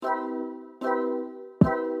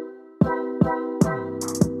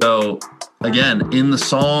So again, in the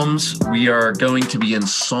Psalms, we are going to be in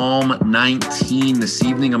Psalm 19 this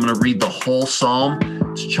evening. I'm going to read the whole Psalm.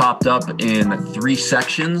 It's chopped up in 3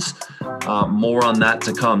 sections. More on that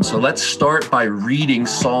to come. So let's start by reading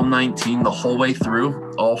Psalm 19 the whole way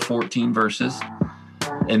through, all 14 verses.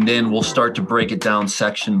 And then we'll start to break it down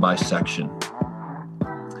section by section.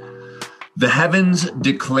 The heavens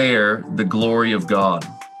declare the glory of God.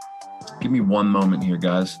 Give me one moment here,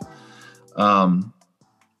 guys.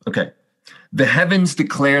 Okay. The heavens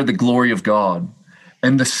declare the glory of God,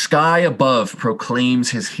 and the sky above proclaims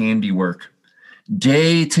his handiwork.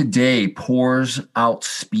 Day to day pours out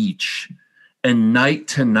speech, and night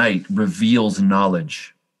to night reveals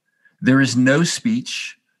knowledge. There is no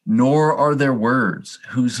speech, nor are there words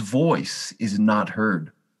whose voice is not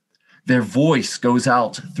heard. Their voice goes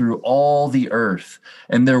out through all the earth,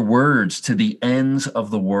 and their words to the ends of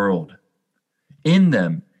the world. In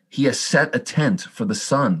them he has set a tent for the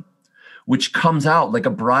sun, which comes out like a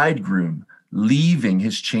bridegroom leaving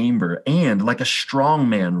his chamber, and like a strong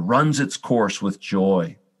man runs its course with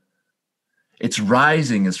joy. Its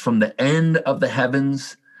rising is from the end of the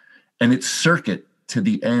heavens, and its circuit to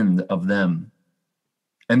the end of them.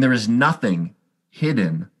 And there is nothing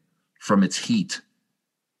hidden from its heat.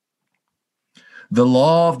 The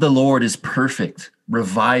law of the Lord is perfect,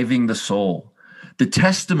 reviving the soul. The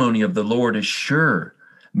testimony of the Lord is sure,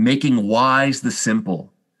 making wise the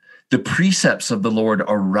simple. The precepts of the Lord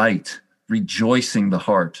are right, rejoicing the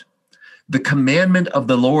heart. The commandment of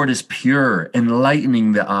the Lord is pure,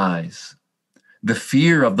 enlightening the eyes. The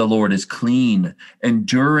fear of the Lord is clean,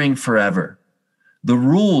 enduring forever. The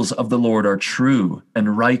rules of the Lord are true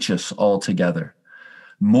and righteous altogether.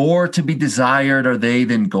 More to be desired are they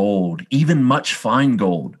than gold, even much fine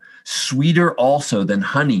gold, sweeter also than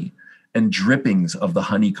honey and drippings of the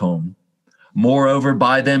honeycomb. Moreover,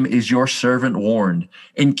 by them is your servant warned.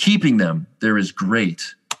 In keeping them, there is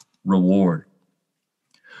great reward.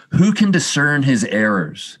 Who can discern his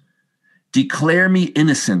errors? Declare me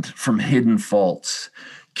innocent from hidden faults.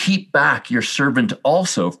 Keep back your servant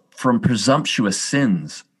also from presumptuous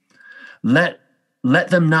sins. Let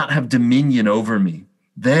them not have dominion over me.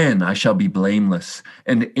 Then I shall be blameless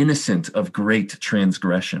and innocent of great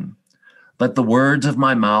transgression. Let the words of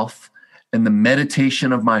my mouth and the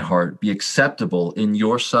meditation of my heart be acceptable in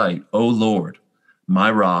your sight, O Lord, my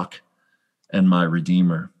rock and my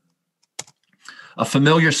redeemer. A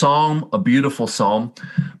familiar psalm, a beautiful psalm,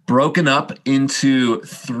 broken up into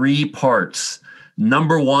 3 parts.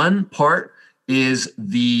 Number 1 part is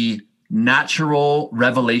the natural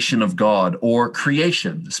revelation of God or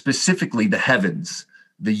creation, specifically the heavens,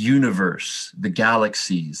 the universe, the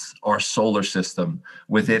galaxies, our solar system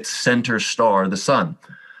with its center star, the sun.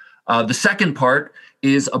 The second part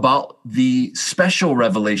is about the special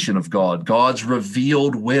revelation of God, God's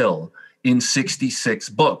revealed will in 66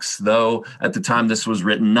 books, though at the time this was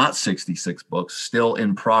written, not 66 books, still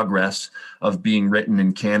in progress of being written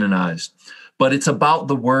and canonized. But it's about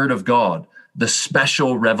the word of God, the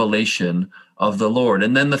special revelation of the Lord.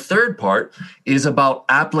 And then the third part is about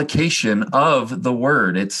application of the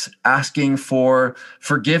word. It's asking for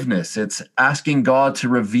forgiveness. It's asking God to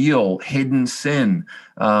reveal hidden sin.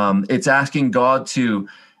 It's asking God to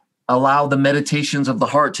allow the meditations of the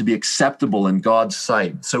heart to be acceptable in God's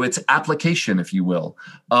sight. So it's application, if you will,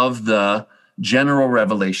 of the general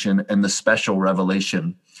revelation and the special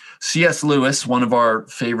revelation. C.S. Lewis, one of our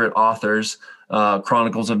favorite authors,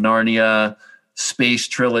 Chronicles of Narnia, Space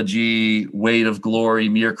Trilogy, Weight of Glory,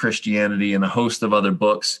 Mere Christianity, and a host of other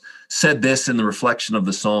books, said this in the reflection of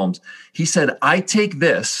the Psalms. He said, I take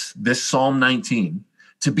this Psalm 19,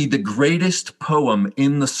 to be the greatest poem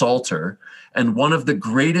in the Psalter and one of the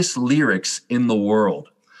greatest lyrics in the world.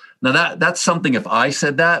 Now that's something if I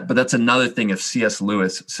said that, but that's another thing if C.S.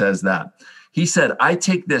 Lewis says that. He said, I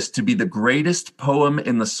take this to be the greatest poem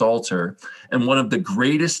in the Psalter and one of the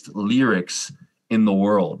greatest lyrics in the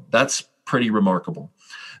world. That's pretty remarkable.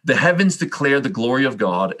 The heavens declare the glory of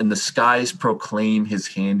God, and the skies proclaim his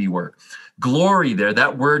handiwork. Glory there,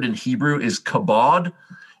 that word in Hebrew is kabod,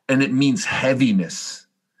 and it means heaviness.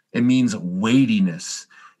 It means weightiness.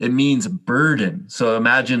 It means burden. So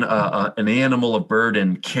imagine an animal of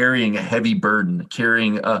burden carrying a heavy burden,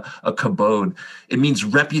 carrying a kabod. It means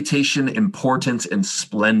reputation, importance, and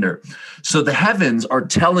splendor. So the heavens are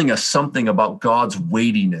telling us something about God's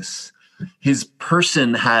weightiness. His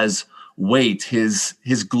person has weight. His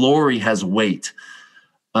glory has weight.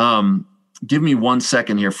 Give me 1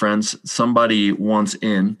 second here, friends. Somebody wants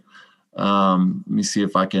in. Let me see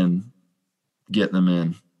if I can get them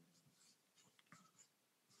in.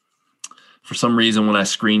 For some reason, when I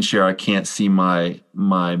screen share, I can't see my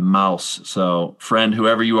mouse. So friend,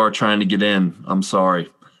 whoever you are trying to get in, I'm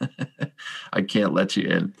sorry. I can't let you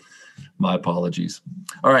in. My apologies.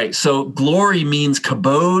 All right. So glory means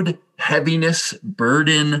kabod, heaviness,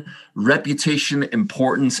 burden, reputation,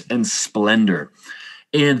 importance, and splendor.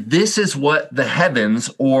 And this is what the heavens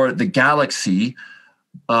or the galaxy,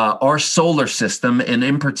 our solar system, and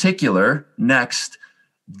in particular, next,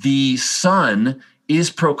 the sun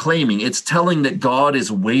is proclaiming. It's telling that God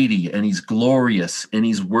is weighty and he's glorious and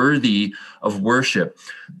he's worthy of worship.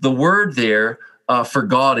 The word there for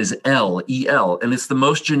God is El, E-L, and it's the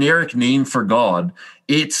most generic name for God.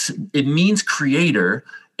 It means creator,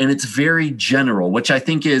 and it's very general, which I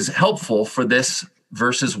think is helpful for this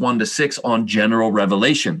verses 1-6 on general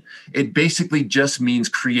revelation. It basically just means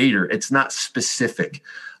creator. It's not specific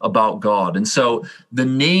about God. And so the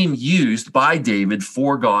name used by David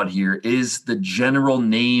for God here is the general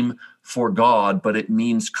name for God, but it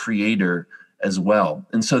means creator as well.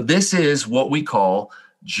 And so this is what we call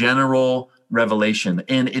general revelation.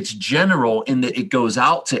 And it's general in that it goes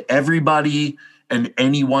out to everybody and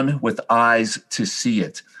anyone with eyes to see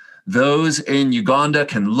it. Those in Uganda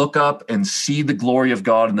can look up and see the glory of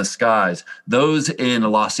God in the skies. Those in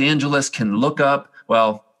Los Angeles can look up,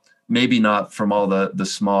 well, maybe not from all the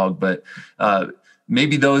smog, but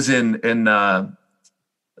maybe those in I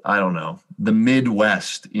don't know, the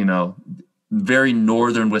Midwest, very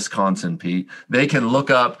northern Wisconsin, Pete, they can look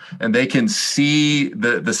up and they can see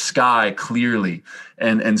the sky clearly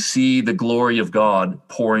and see the glory of God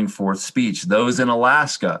pouring forth speech. Those in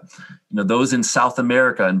Alaska, those in South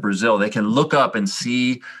America and Brazil, they can look up and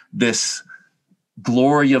see this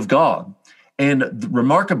glory of God. And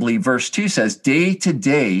remarkably, verse 2 says, day to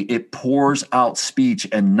day it pours out speech,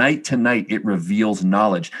 and night to night it reveals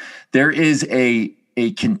knowledge. There is a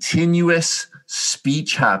continuous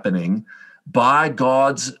speech happening by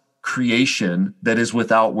God's creation that is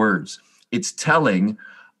without words. It's telling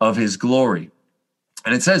of his glory.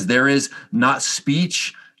 And it says there is not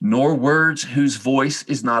speech nor words whose voice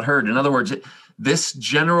is not heard. In other words, this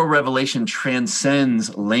general revelation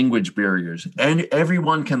transcends language barriers, and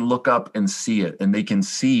everyone can look up and see it, and they can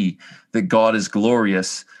see that God is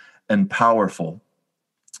glorious and powerful.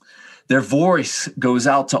 Their voice goes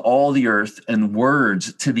out to all the earth, and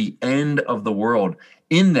words to the end of the world.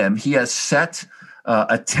 In them, he has set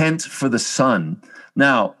a tent for the sun.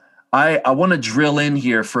 Now, I want to drill in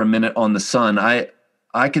here for a minute on the sun.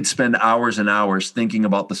 I could spend hours and hours thinking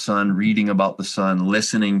about the sun, reading about the sun,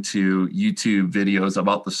 listening to YouTube videos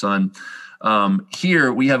about the sun.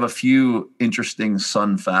 Here we have a few interesting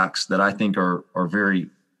sun facts that I think are very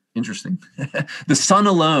interesting. The sun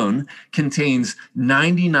alone contains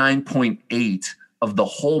 99.8 of the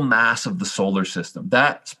whole mass of the solar system.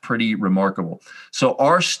 That's pretty remarkable. So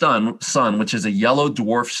our sun, which is a yellow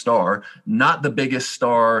dwarf star, not the biggest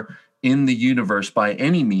star in the universe by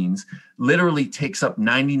any means, literally takes up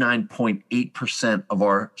 99.8% of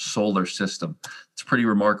our solar system. It's pretty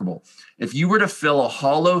remarkable. If you were to fill a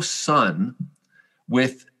hollow sun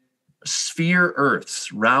with sphere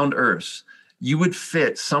Earths, round Earths, you would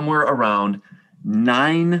fit somewhere around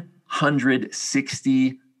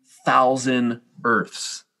 960,000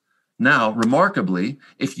 Earths. Now, remarkably,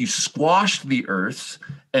 if you squashed the Earths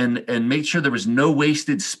and made sure there was no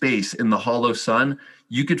wasted space in the hollow sun,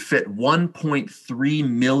 you could fit 1.3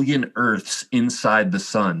 million Earths inside the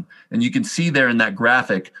sun. And you can see there in that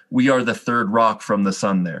graphic, we are the third rock from the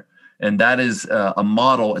sun there. And that is a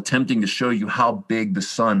model attempting to show you how big the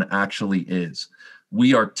sun actually is.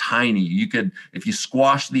 We are tiny. You could, if you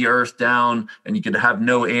squash the Earth down and you could have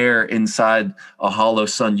no air inside a hollow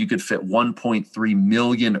sun, you could fit 1.3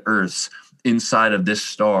 million Earths inside of this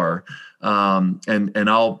star. And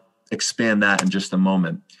I'll expand that in just a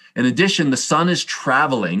moment. In addition, the sun is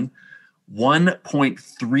traveling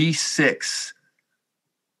 1.36.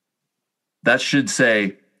 That should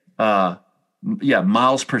say,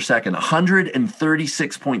 miles per second,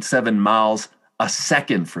 136.7 miles a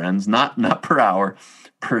second, friends, not per hour,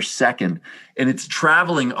 per second. And it's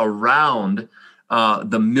traveling around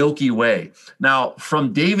the Milky Way. Now,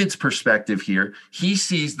 from David's perspective here, he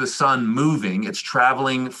sees the sun moving. It's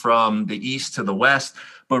traveling from the east to the west.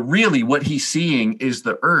 But really what he's seeing is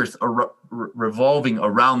the earth revolving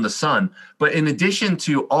around the sun. But in addition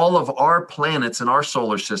to all of our planets in our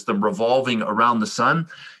solar system revolving around the sun,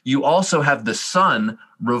 you also have the sun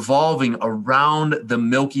revolving around the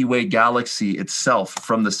Milky Way galaxy itself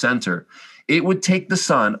from the center. It would take the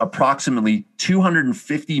sun approximately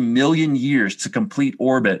 250 million years to complete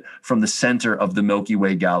orbit from the center of the Milky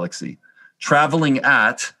Way galaxy, traveling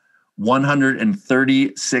at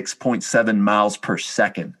 136.7 miles per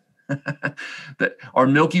second. That our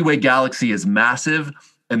Milky Way galaxy is massive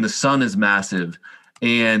and the sun is massive.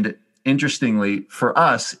 And interestingly, for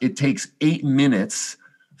us, it takes 8 minutes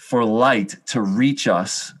for light to reach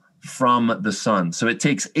us from the sun. So it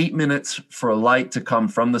takes 8 minutes for light to come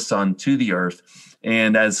from the sun to the earth.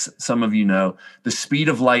 And as some of you know, the speed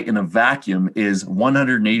of light in a vacuum is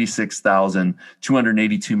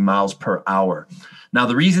 186,282 miles per hour. Now,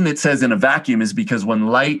 the reason it says in a vacuum is because when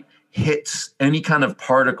light hits any kind of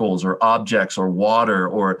particles or objects or water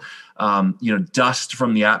or dust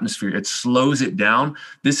from the atmosphere, it slows it down.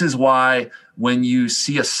 This is why when you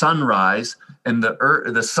see a sunrise and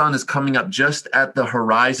the sun is coming up just at the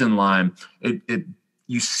horizon line,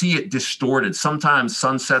 you see it distorted. Sometimes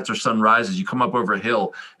sunsets or sunrises, you come up over a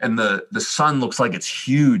hill and the sun looks like it's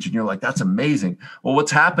huge and you're like, that's amazing. Well,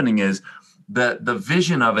 what's happening is the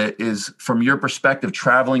vision of it is, from your perspective,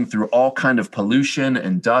 traveling through all kind of pollution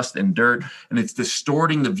and dust and dirt, and it's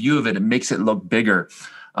distorting the view of it. It makes it look bigger.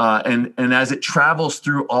 And as it travels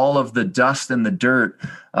through all of the dust and the dirt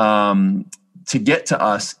to get to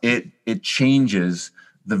us, it changes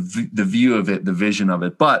the view of it, the vision of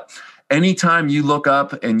it. But anytime you look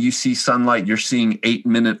up and you see sunlight, you're seeing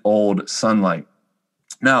 8-minute-old sunlight.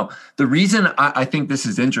 Now, the reason I think this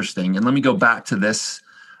is interesting, and let me go back to this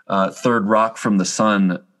third rock from the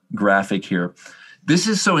sun graphic here. This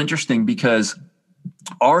is so interesting because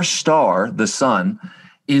our star, the sun,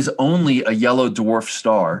 is only a yellow dwarf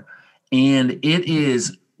star, and it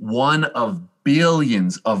is one of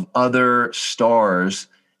billions of other stars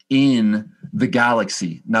in the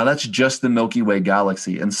galaxy. Now, that's just the Milky Way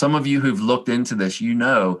galaxy. And some of you who've looked into this, you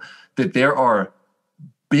know that there are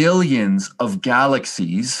billions of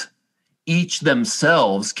galaxies, each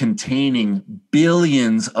themselves containing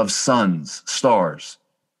billions of stars.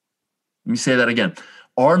 Let me say that again.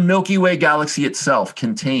 Our Milky Way galaxy itself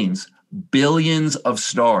contains billions of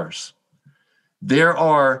stars. There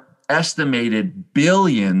are estimated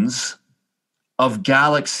billions of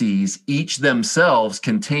galaxies, each themselves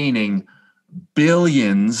containing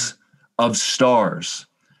billions of stars.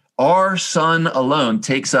 Our sun alone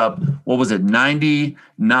takes up,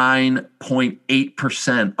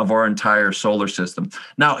 99.8% of our entire solar system.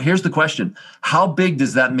 Now, here's the question. How big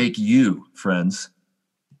does that make you, friends?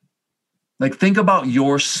 Like, think about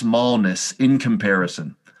your smallness in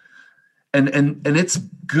comparison. And it's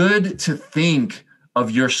good to think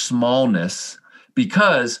of your smallness,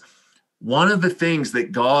 because one of the things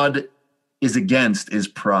that God is against is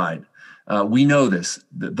pride. We know this.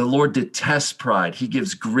 The Lord detests pride. He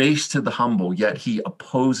gives grace to the humble, yet he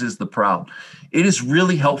opposes the proud. It is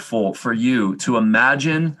really helpful for you to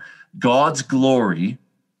imagine God's glory,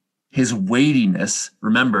 his weightiness,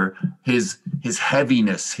 remember, his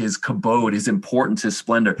heaviness, his kabod, his importance, his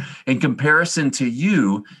splendor, in comparison to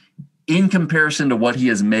you, in comparison to what he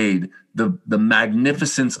has made, the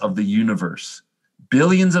magnificence of the universe.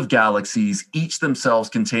 Billions of galaxies, each themselves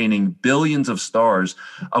containing billions of stars,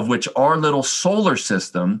 of which our little solar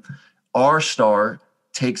system, our star,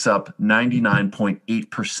 takes up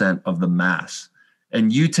 99.8% of the mass.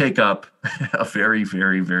 And you take up a very,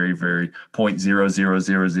 very, very, very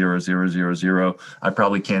 0.0000000, I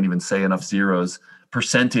probably can't even say enough zeros,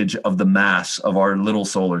 percentage of the mass of our little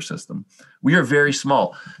solar system. We are very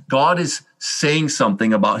small. God is saying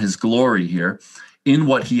something about his glory here in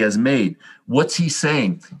what he has made. What's he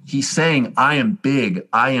saying? He's saying, I am big,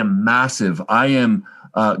 I am massive, I am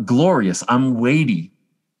glorious, I'm weighty.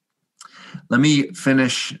 Let me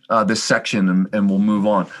finish this section and we'll move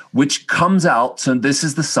on. Which comes out, so this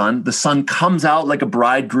is the sun. The sun comes out like a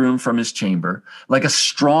bridegroom from his chamber. Like a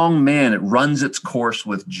strong man, it runs its course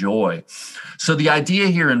with joy. So the idea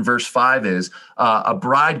here in verse 5 is a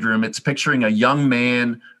bridegroom. It's picturing a young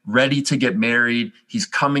man ready to get married. He's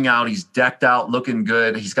coming out. He's decked out, looking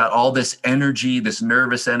good. He's got all this energy, this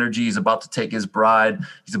nervous energy. He's about to take his bride.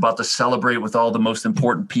 He's about to celebrate with all the most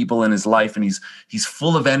important people in his life, and he's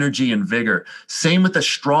full of energy and vigor. Same with the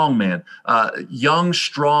strong man. Young,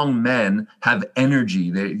 strong men have energy.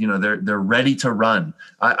 They're ready to run.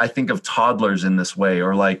 I think of toddlers in this way,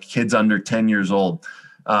 or like kids under 10 years old.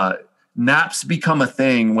 Naps become a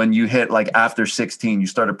thing when you hit like after 16, you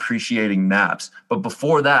start appreciating naps. But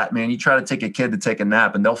before that, man, you try to take a kid to take a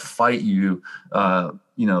nap and they'll fight you,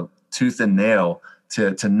 tooth and nail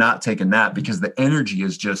to not take a nap, because the energy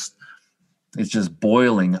is just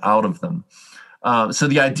boiling out of them. So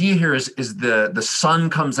the idea here is the sun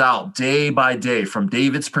comes out day by day from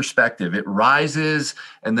David's perspective. It rises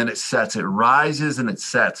and then it sets. It rises and it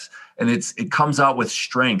sets. And it comes out with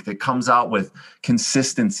strength. It comes out with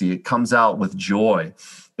consistency. It comes out with joy.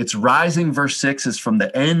 Its rising, verse 6, is from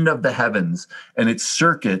the end of the heavens, and its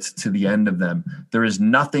circuits to the end of them. There is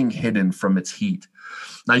nothing hidden from its heat.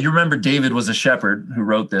 Now, you remember David was a shepherd who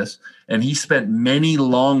wrote this, and he spent many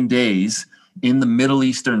long days in the Middle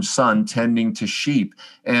Eastern sun tending to sheep.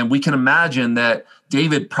 And we can imagine that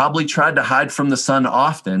David probably tried to hide from the sun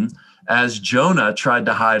often, as Jonah tried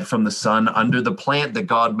to hide from the sun under the plant that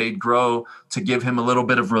God made grow to give him a little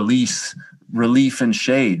bit of relief and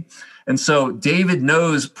shade. And so David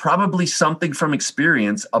knows probably something from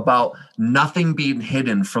experience about nothing being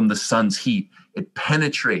hidden from the sun's heat. It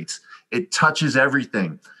penetrates, it touches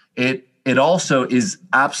everything. It also is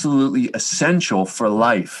absolutely essential for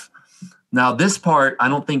life. Now, this part, I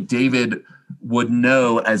don't think David would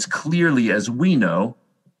know as clearly as we know,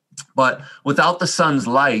 but without the sun's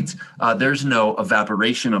light, there's no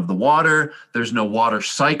evaporation of the water, there's no water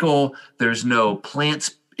cycle, there's no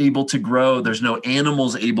plants able to grow, there's no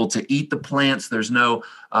animals able to eat the plants, there's no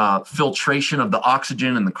filtration of the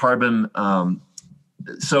oxygen and the carbon.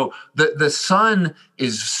 So the sun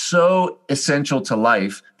is so essential to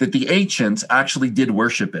life that the ancients actually did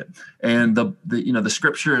worship it. And the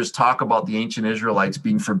scriptures talk about the ancient Israelites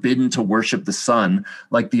being forbidden to worship the sun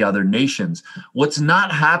like the other nations. What's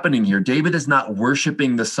not happening here, David is not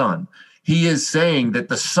worshiping the sun. He is saying that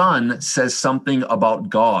the sun says something about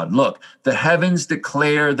God. Look, the heavens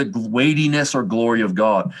declare the weightiness or glory of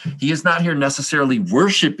God. He is not here necessarily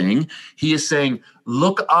worshiping. He is saying,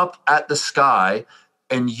 look up at the sky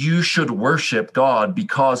and you should worship God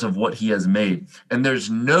because of what he has made. And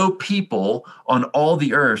there's no people on all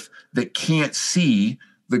the earth that can't see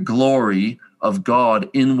the glory of God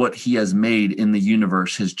in what he has made in the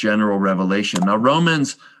universe, his general revelation. Now,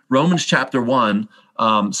 Romans chapter 1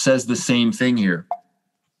 says the same thing here.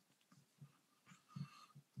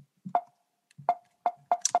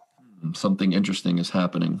 Something interesting is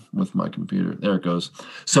happening with my computer. There it goes.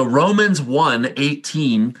 So Romans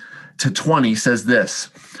 1:18 to 20 says this: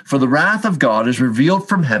 "For the wrath of God is revealed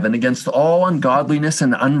from heaven against all ungodliness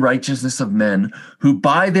and unrighteousness of men who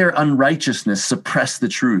by their unrighteousness suppress the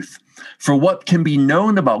truth. For what can be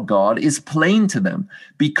known about God is plain to them,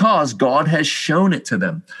 because God has shown it to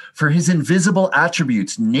them. For his invisible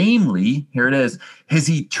attributes, namely," here it is, "his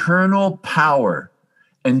eternal power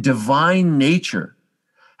and divine nature,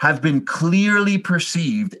 have been clearly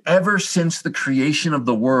perceived ever since the creation of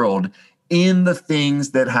the world in the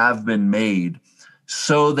things that have been made.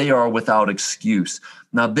 So they are without excuse."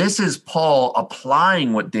 Now, this is Paul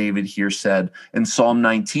applying what David here said in Psalm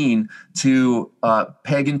 19 to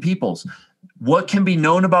pagan peoples. What can be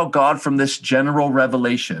known about God from this general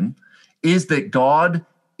revelation is that God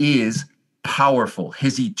is powerful,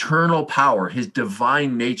 his eternal power, his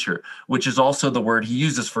divine nature, which is also the word he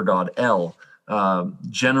uses for God, El,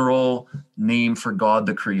 general name for God,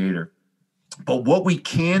 the creator. But what we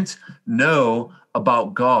can't know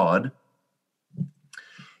about God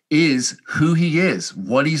is who he is,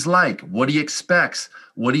 what he's like, what he expects,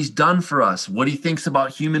 what he's done for us, what he thinks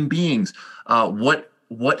about human beings,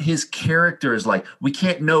 what his character is like. We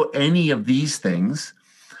can't know any of these things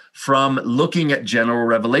from looking at general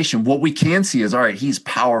revelation. What we can see is, all right, he's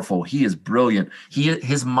powerful, he is brilliant,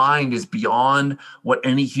 his mind is beyond what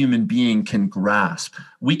any human being can grasp.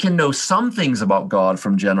 We can know some things about God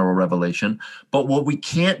from general revelation, but what we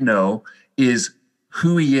can't know is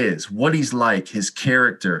who he is, what he's like, his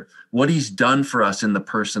character, what he's done for us in the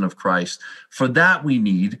person of Christ. For that, we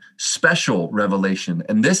need special revelation.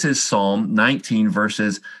 And this is Psalm 19,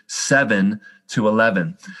 verses 7 to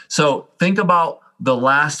 11. So think about the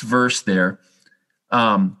last verse there.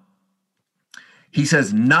 He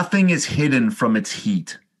says, nothing is hidden from its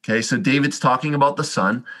heat. Okay, so David's talking about the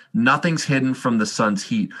sun. Nothing's hidden from the sun's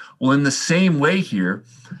heat. Well, in the same way here,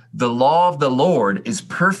 the law of the Lord is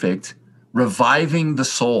perfect, reviving the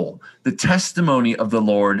soul. The testimony of the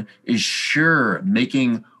Lord is sure,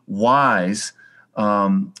 making wise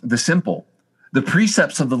the simple. The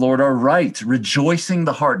precepts of the Lord are right, rejoicing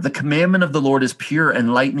the heart. The commandment of the Lord is pure,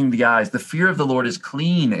 enlightening the eyes. The fear of the Lord is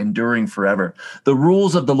clean, enduring forever. The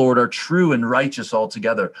rules of the Lord are true and righteous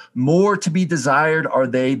altogether. More to be desired are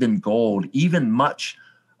they than gold, even much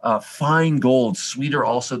fine gold, sweeter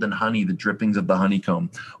also than honey, the drippings of the honeycomb.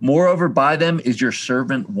 Moreover, by them is your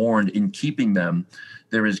servant warned. In keeping them,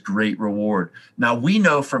 there is great reward. Now, we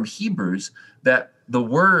know from Hebrews that the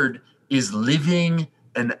word is living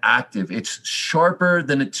and active. It's sharper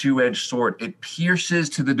than a two-edged sword. It pierces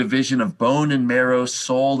to the division of bone and marrow,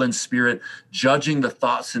 soul and spirit, judging the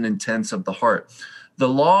thoughts and intents of the heart. The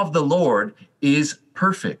law of the Lord is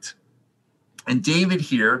perfect. And David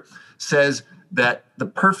here says that the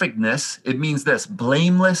perfectness, it means this: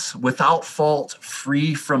 blameless, without fault,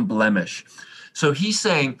 free from blemish. So he's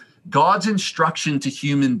saying God's instruction to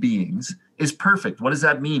human beings is perfect. What does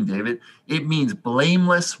that mean, David? It means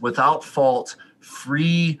blameless, without fault,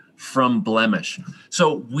 free from blemish.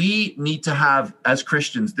 So we need to have, as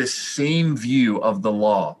Christians, this same view of the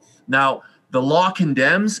law. Now, the law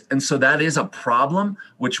condemns, and so that is a problem,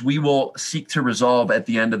 which we will seek to resolve at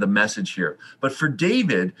the end of the message here. But for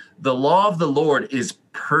David, the law of the Lord is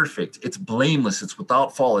perfect. It's blameless. It's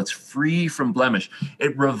without fault. It's free from blemish.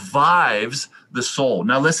 It revives the soul.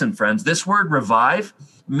 Now listen, friends, this word revive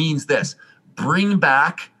means this: bring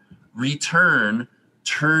back, return,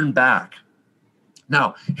 turn back.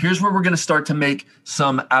 Now, here's where we're going to start to make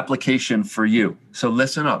some application for you. So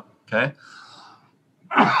listen up, okay?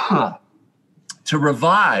 To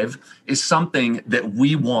revive is something that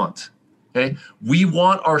we want, okay? We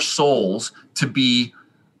want our souls to be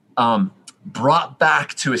brought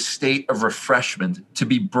back to a state of refreshment, to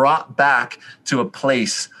be brought back to a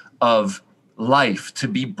place of life, to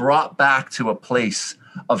be brought back to a place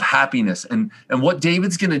of happiness. And what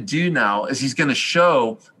David's going to do now is he's going to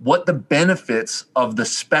show what the benefits of the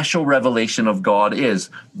special revelation of God is,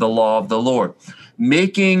 the law of the Lord.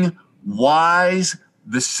 Making wise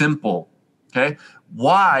the simple. Okay.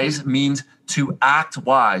 Wise means to act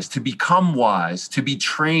wise, to become wise, to be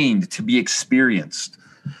trained, to be experienced.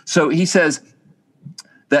 So he says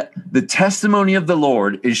that the testimony of the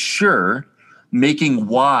Lord is sure, making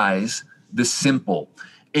wise the simple.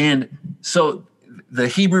 And so the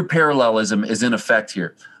Hebrew parallelism is in effect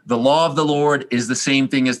here. The law of the Lord is the same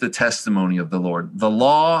thing as the testimony of the Lord. The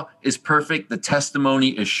law is perfect. The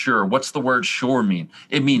testimony is sure. What's the word sure mean?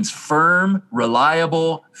 It means firm,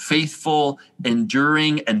 reliable, faithful,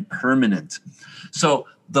 enduring, and permanent. So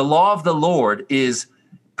the law of the Lord is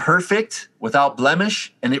perfect, without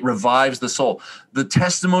blemish, and it revives the soul. The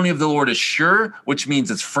testimony of the Lord is sure, which means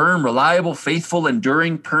it's firm, reliable, faithful,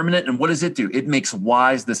 enduring, permanent. And what does it do? It makes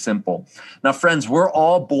wise the simple. Now, friends, we're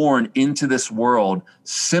all born into this world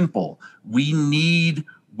simple. We need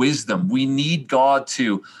wisdom. We need God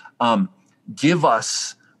to give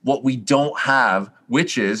us what we don't have,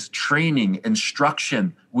 which is training,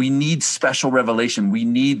 instruction. We need special revelation. We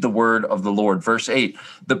need the word of the Lord. Verse 8,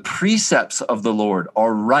 the precepts of the Lord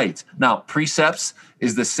are right. Now, precepts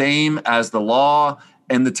is the same as the law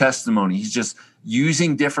and the testimony. He's just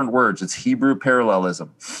using different words. It's Hebrew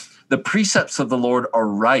parallelism. The precepts of the Lord are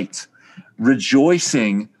right,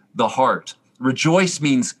 rejoicing the heart. Rejoice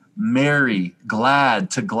means merry,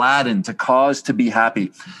 glad, to gladden, to cause to be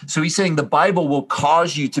happy. So he's saying the Bible will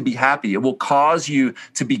cause you to be happy. It will cause you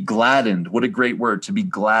to be gladdened. What a great word, to be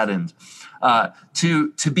gladdened.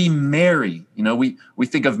 To be merry. You know, we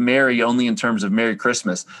think of merry only in terms of Merry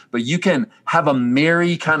Christmas, but you can have a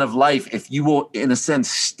merry kind of life if you will, in a sense,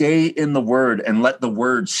 stay in the word and let the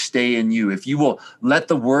word stay in you. If you will let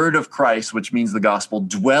the word of Christ, which means the gospel,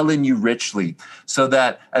 dwell in you richly, so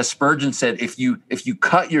that, as Spurgeon said, if you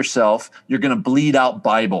cut yourself, you're going to bleed out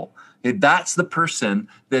Bible. That's the person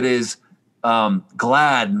that is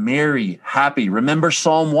glad, merry, happy. Remember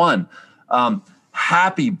Psalm 1.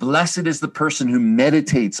 Happy, blessed is the person who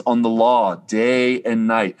meditates on the law day and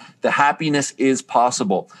night. The happiness is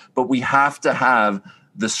possible, but we have to have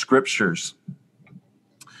the scriptures.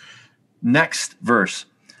 Next verse.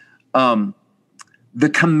 The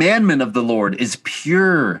commandment of the Lord is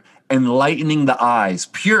pure, enlightening the eyes.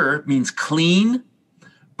 Pure means clean,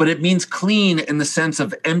 but it means clean in the sense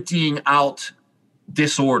of emptying out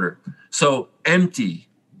disorder. So empty,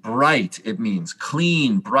 bright, it means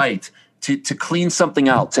clean, bright. To clean something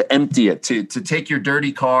out, to empty it, to take your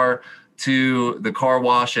dirty car to the car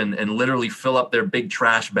wash and literally fill up their big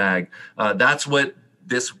trash bag. That's what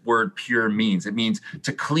this word pure means. It means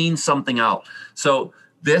to clean something out. So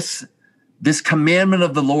this commandment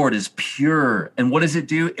of the Lord is pure. And what does it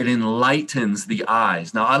do? It enlightens the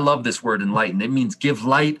eyes. Now, I love this word enlighten. It means give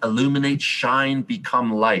light, illuminate, shine,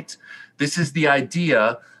 become light. This is the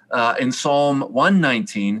idea in Psalm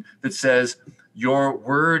 119 that says, your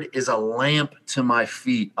word is a lamp to my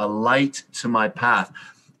feet, a light to my path.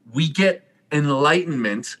 We get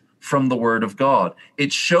enlightenment from the word of God.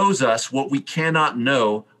 It shows us what we cannot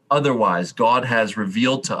know otherwise. God has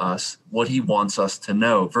revealed to us what he wants us to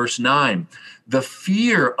know. Verse 9, the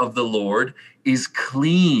fear of the Lord is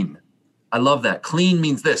clean. I love that. Clean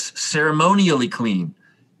means this: ceremonially clean,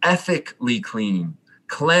 ethically clean,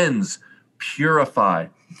 cleanse, purify.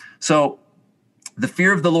 So the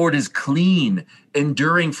fear of the Lord is clean,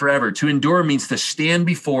 enduring forever. To endure means to stand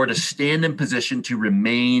before, to stand in position, to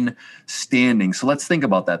remain standing. So let's think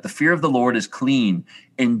about that. The fear of the Lord is clean,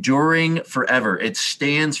 enduring forever. It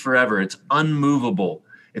stands forever. It's unmovable.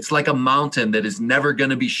 It's like a mountain that is never going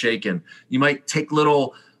to be shaken. You might take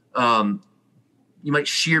you might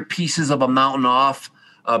shear pieces of a mountain off,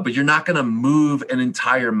 but you're not going to move an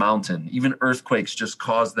entire mountain. Even earthquakes just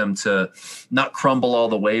cause them to not crumble all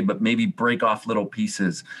the way, but maybe break off little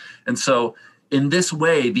pieces. And so in this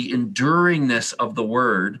way, the enduringness of the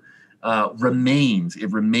word remains.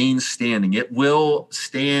 It remains standing. It will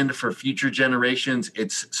stand for future generations.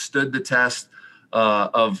 It's stood the test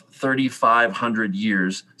of 3,500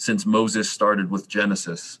 years since Moses started with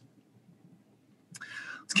Genesis.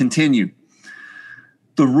 Let's continue.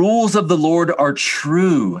 The rules of the Lord are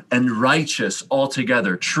true and righteous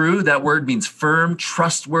altogether. True, that word means firm,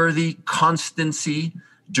 trustworthy, constancy,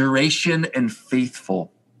 duration, and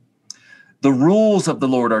faithful. The rules of the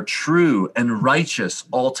Lord are true and righteous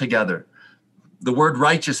altogether. The word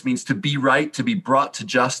righteous means to be right, to be brought to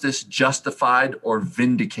justice, justified, or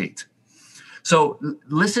vindicate. So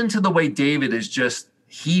listen to the way David is just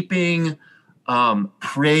heaping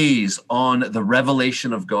praise on the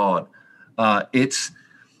revelation of God. It's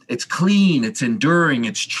clean, it's enduring,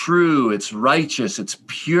 it's true, it's righteous, it's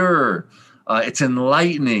pure, it's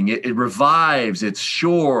enlightening, it revives, it's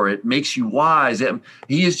sure, it makes you wise.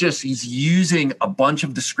 He's using a bunch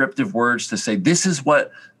of descriptive words to say this is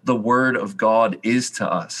what the word of God is to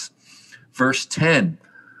us. Verse 10,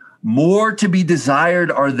 more to be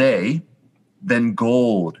desired are they than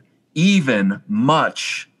gold, even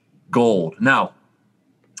much gold. Now,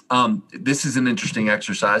 this is an interesting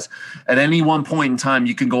exercise. At any one point in time,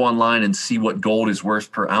 you can go online and see what gold is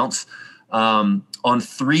worth per ounce. On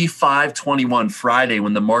 3/5/21, Friday,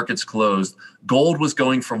 when the markets closed, gold was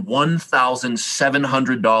going for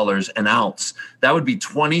 $1,700 an ounce. That would be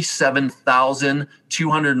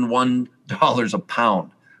 $27,201 a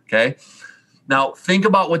pound. Okay. Now, think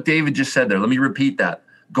about what David just said there. Let me repeat that.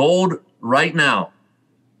 Gold right now,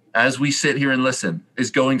 as we sit here and listen,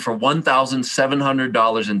 is going for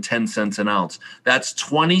 $1,700.10 an ounce. That's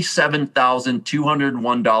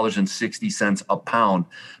 $27,201.60 a pound.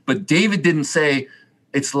 But David didn't say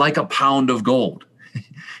it's like a pound of gold.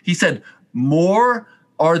 He said, more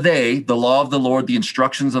are they, the law of the Lord, the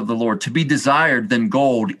instructions of the Lord, to be desired than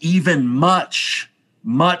gold, even much,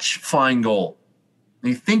 much fine gold.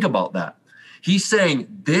 And you think about that. He's saying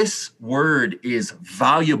this word is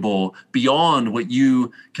valuable beyond what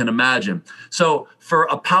you can imagine. So for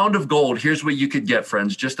a pound of gold, here's what you could get,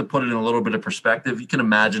 friends, just to put it in a little bit of perspective. You can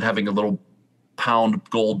imagine having a little pound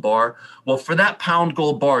gold bar. Well, for that pound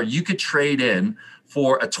gold bar, you could trade in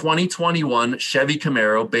for a 2021 Chevy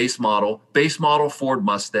Camaro base model Ford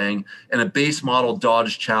Mustang, and a base model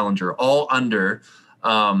Dodge Challenger, all under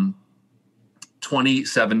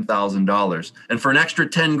 $27,000. And for an extra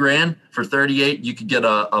 10 grand, for 38, you could get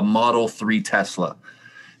a Model 3 Tesla.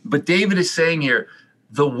 But David is saying here,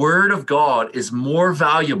 the word of God is more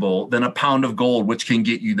valuable than a pound of gold, which can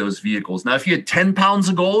get you those vehicles. Now, if you had 10 pounds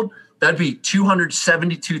of gold, that'd be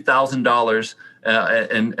 $272,000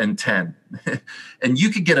 and 10. And you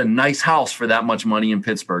could get a nice house for that much money in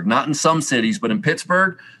Pittsburgh. Not in some cities, but in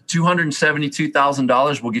Pittsburgh,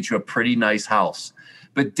 $272,000 will get you a pretty nice house.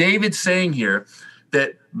 But David's saying here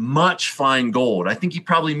that much fine gold, I think he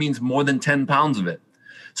probably means more than 10 pounds of it.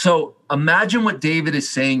 So imagine what David is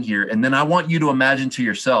saying here, and then I want you to imagine to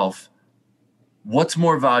yourself, what's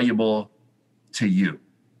more valuable to you?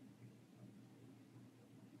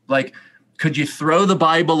 Like, could you throw the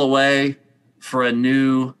Bible away for a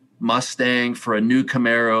new Mustang, for a new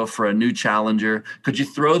Camaro, for a new Challenger? Could you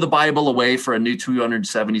throw the Bible away for a new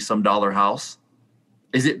 $270-some house?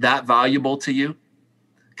 Is it that valuable to you?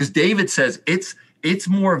 Because David says it's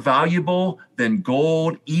more valuable than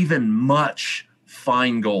gold, even much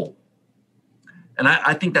fine gold. And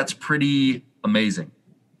I think that's pretty amazing.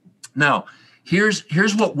 Now, here's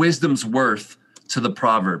what wisdom's worth to the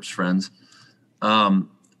Proverbs, friends.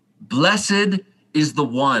 Blessed is the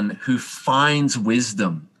one who finds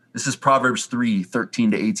wisdom. This is Proverbs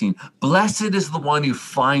 3:13-18. Blessed is the one who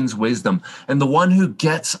finds wisdom and the one who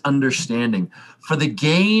gets understanding. For the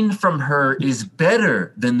gain from her is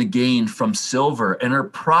better than the gain from silver, and her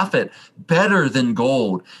profit better than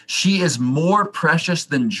gold. She is more precious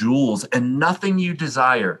than jewels, and nothing you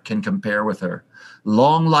desire can compare with her.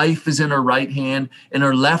 Long life is in her right hand, in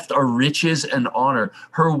her left are riches and honor.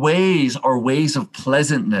 Her ways are ways of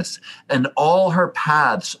pleasantness, and all her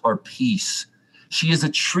paths are peace. She is a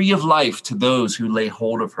tree of life to those who lay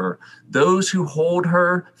hold of her. Those who hold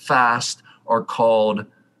her fast are called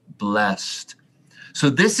blessed. So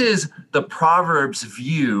this is the Proverbs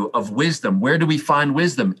view of wisdom. Where do we find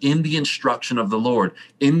wisdom? In the instruction of the Lord,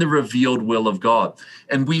 in the revealed will of God.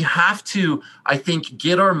 And we have to, I think,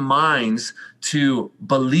 get our minds to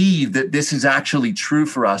believe that this is actually true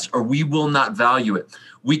for us, or we will not value it.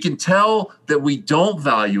 We can tell that we don't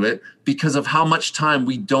value it because of how much time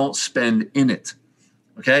we don't spend in it.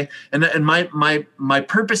 Okay. And my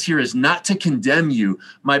purpose here is not to condemn you.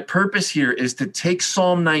 My purpose here is to take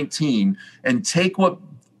Psalm 19 and take what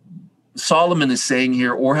Solomon is saying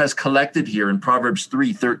here or has collected here in Proverbs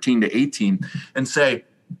 3:13-18 and say,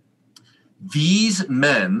 these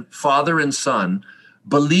men, father and son,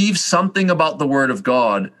 believe something about the word of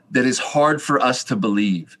God that is hard for us to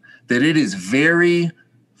believe, that it is very,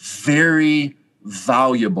 very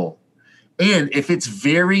valuable. And if it's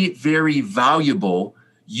very, very valuable,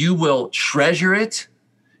 you will treasure it.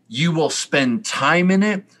 You will spend time in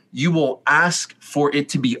it. You will ask for it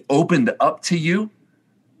to be opened up to you,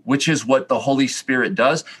 which is what the Holy Spirit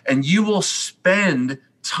does. And you will spend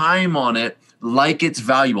time on it like it's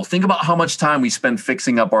valuable. Think about how much time we spend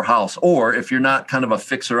fixing up our house. Or if you're not kind of a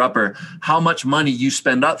fixer-upper, how much money you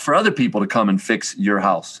spend up for other people to come and fix your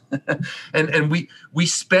house. and we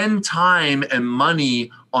spend time and money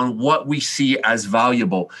on what we see as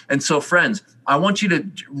valuable. And so, friends, I want you to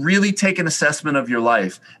really take an assessment of your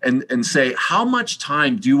life and say, how much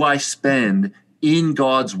time do I spend in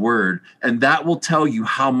God's word? And that will tell you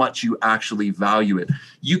how much you actually value it.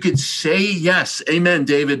 You could say, yes, amen,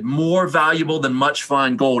 David, more valuable than much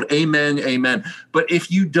fine gold. Amen, amen. But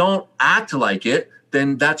if you don't act like it,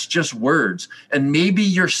 then that's just words. And maybe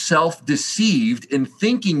you're self-deceived in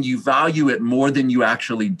thinking you value it more than you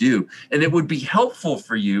actually do. And it would be helpful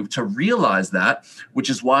for you to realize that, which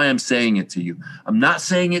is why I'm saying it to you. I'm not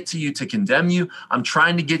saying it to you to condemn you. I'm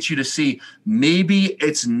trying to get you to see maybe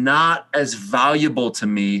it's not as valuable to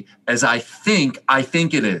me as I think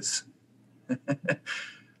it is.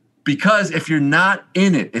 Because if you're not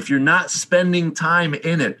in it, if you're not spending time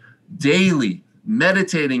in it daily,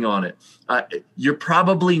 meditating on it, you're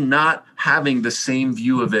probably not having the same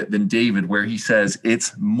view of it than David, where he says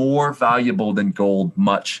it's more valuable than gold,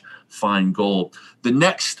 much fine gold. The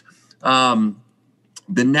next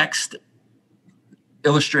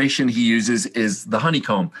illustration he uses is the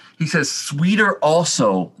honeycomb. He says, sweeter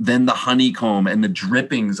also than the honeycomb and the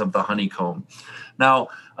drippings of the honeycomb. Now,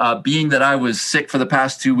 being that I was sick for the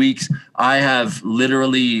past 2 weeks, I have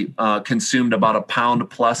literally consumed about a pound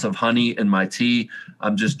plus of honey in my tea.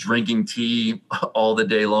 I'm just drinking tea all the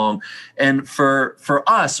day long. And for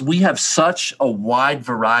us, we have such a wide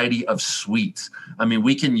variety of sweets. I mean,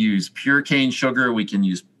 we can use pure cane sugar. We can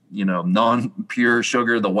use non-pure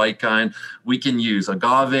sugar, the white kind. We can use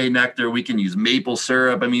agave nectar. We can use maple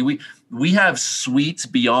syrup. I mean, we have sweets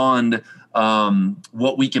beyond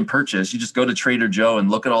what we can purchase. You just go to Trader Joe and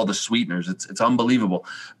look at all the sweeteners. It's unbelievable.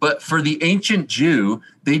 But for the ancient Jew,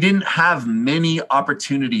 they didn't have many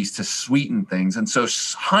opportunities to sweeten things. And so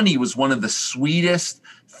honey was one of the sweetest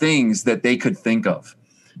things that they could think of.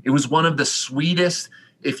 It was one of the sweetest,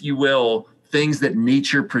 if you will, things that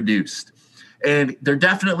nature produced. And they're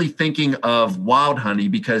definitely thinking of wild honey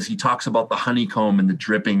because he talks about the honeycomb and the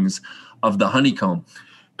drippings of the honeycomb.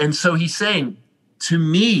 And so he's saying, to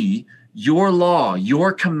me, your law,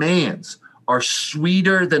 your commands are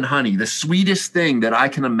sweeter than honey. The sweetest thing that I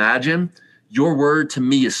can imagine, your word to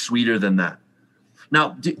me is sweeter than that.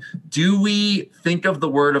 Now, do we think of the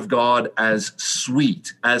word of God as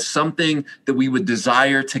sweet, as something that we would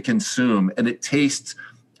desire to consume and it tastes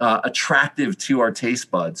attractive to our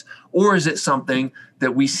taste buds? Or is it something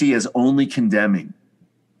that we see as only condemning?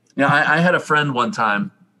 I had a friend one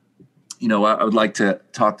time, I would like to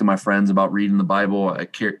talk to my friends about reading the Bible. I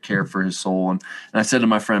care for his soul. And I said to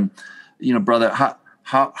my friend, brother,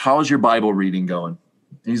 how is your Bible reading going?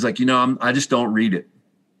 And he's like, I just don't read it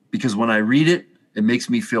because when I read it, it makes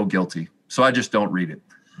me feel guilty. So I just don't read it.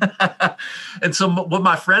 And so what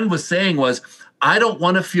my friend was saying was, I don't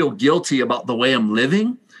want to feel guilty about the way I'm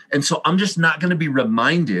living. And so I'm just not going to be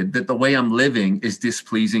reminded that the way I'm living is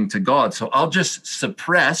displeasing to God. So I'll just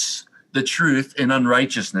suppress the truth in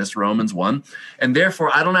unrighteousness, Romans 1, and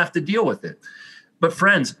therefore I don't have to deal with it. But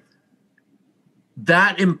friends,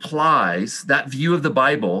 that implies, that view of the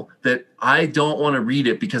Bible, that I don't want to read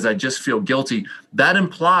it because I just feel guilty, that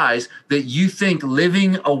implies that you think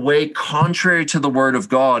living a way contrary to the word of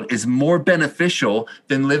God is more beneficial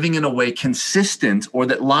than living in a way consistent or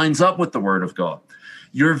that lines up with the word of God.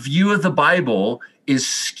 Your view of the Bible is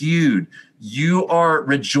skewed. You are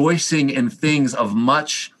rejoicing in things of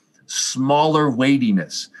much smaller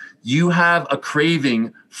weightiness. You have a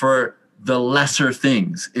craving for the lesser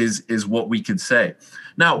things is what we could say.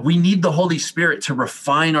 Now, we need the Holy Spirit to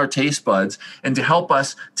refine our taste buds and to help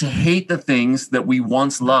us to hate the things that we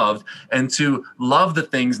once loved and to love the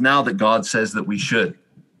things now that God says that we should.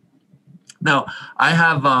 Now, I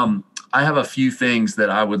have a few things that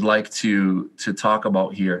I would like to talk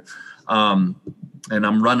about here, and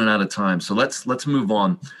I'm running out of time. So let's move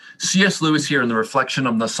on. C.S. Lewis here in the Reflection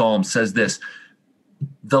of the Psalm says this: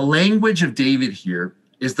 the language of David here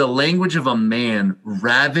is the language of a man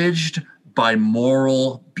ravaged by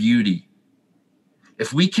moral beauty.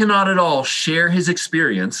 If we cannot at all share his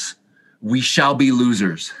experience, we shall be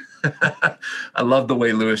losers. I love the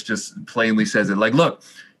way Lewis just plainly says it. Like, look,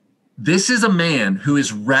 this is a man who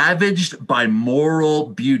is ravaged by moral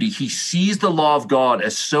beauty. He sees the law of God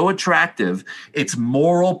as so attractive. Its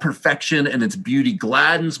moral perfection and its beauty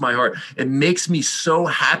gladdens my heart. It makes me so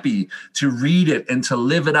happy to read it and to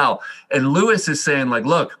live it out. And Lewis is saying, like,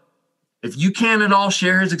 look, if you can't at all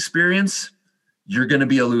share his experience, you're going to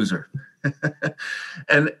be a loser.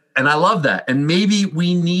 And I love that. And maybe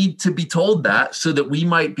we need to be told that so that we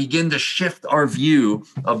might begin to shift our view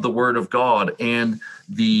of the Word of God and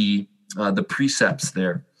the precepts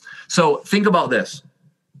there. So think about this.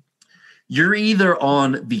 You're either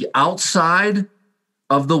on the outside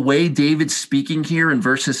of the way David's speaking here in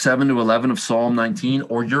verses 7 to 11 of Psalm 19,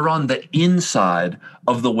 or you're on the inside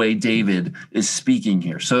of the way David is speaking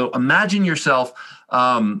here. So imagine yourself,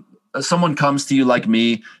 someone comes to you like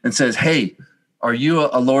me and says, hey, are you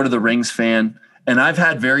a Lord of the Rings fan? And I've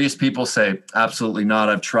had various people say, absolutely not.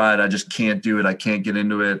 I've tried. I just can't do it. I can't get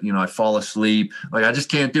into it. I fall asleep. Like, I just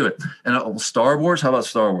can't do it. And Star Wars? How about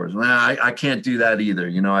Star Wars? I can't do that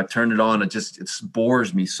either. I turned it on. It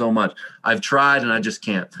bores me so much. I've tried and I just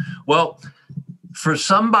can't. Well, for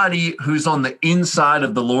somebody who's on the inside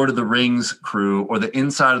of the Lord of the Rings crew or the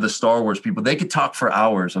inside of the Star Wars people, they could talk for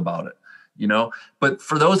hours about it. But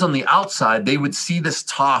for those on the outside, they would see this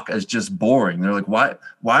talk as just boring. They're like,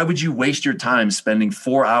 why would you waste your time spending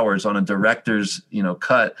 4 hours on a director's,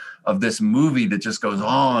 cut of this movie that just goes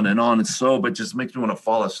on and on? But just makes me want to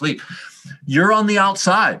fall asleep. You're on the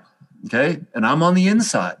outside. Okay. And I'm on the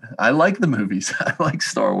inside. I like the movies. I like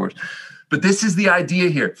Star Wars. But this is the idea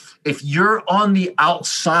here. If you're on the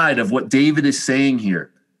outside of what David is saying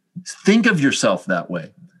here, think of yourself that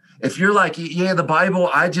way. If you're like, yeah, the Bible,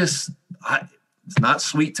 it's not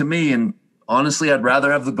sweet to me. And honestly, I'd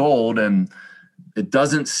rather have the gold. And it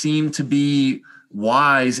doesn't seem to be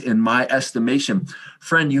wise in my estimation.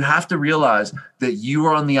 Friend, you have to realize that you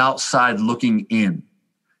are on the outside looking in.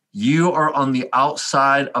 You are on the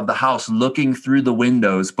outside of the house looking through the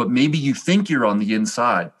windows, but maybe you think you're on the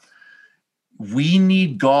inside. We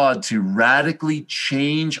need God to radically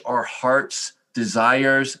change our hearts,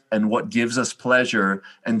 desires, and what gives us pleasure,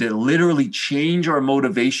 and to literally change our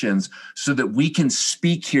motivations so that we can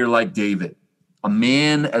speak here like David, a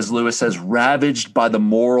man, as Lewis says, ravaged by the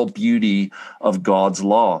moral beauty of God's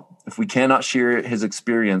law. If we cannot share his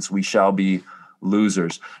experience, we shall be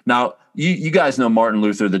losers. Now, you guys know Martin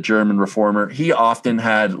Luther, the German reformer. He often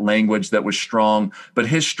had language that was strong, but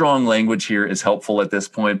his strong language here is helpful at this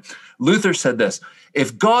point. Luther said this: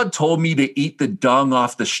 if God told me to eat the dung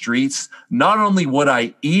off the streets, not only would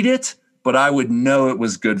I eat it, but I would know it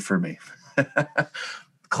was good for me.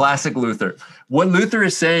 Classic Luther. What Luther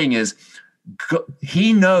is saying is,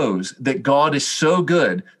 he knows that God is so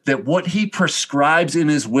good that what he prescribes in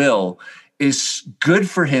his will is good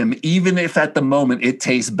for him, even if at the moment it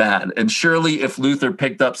tastes bad. And surely if Luther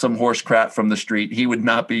picked up some horse crap from the street, he would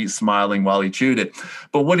not be smiling while he chewed it.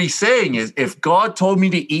 But what he's saying is, if God told me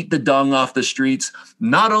to eat the dung off the streets,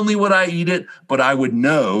 not only would I eat it, but I would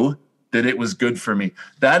know that it was good for me.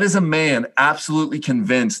 That is a man absolutely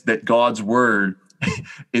convinced that God's word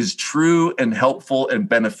is true and helpful and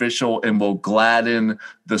beneficial and will gladden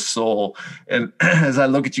the soul. And as I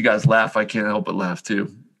look at you guys laugh, I can't help but laugh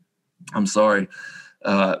too. I'm sorry.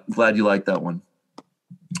 Glad you like that one.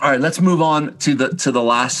 All right, let's move on to the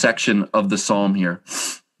last section of the psalm here.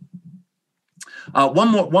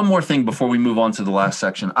 One more thing before we move on to the last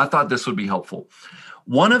section. I thought this would be helpful.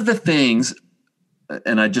 One of the things,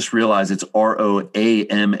 and I just realized it's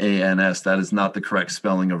Roamans. That is not the correct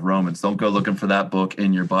spelling of Romans. Don't go looking for that book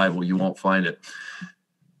in your Bible. You won't find it.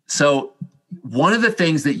 So one of the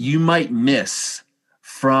things that you might miss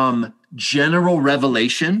from general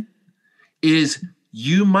revelation is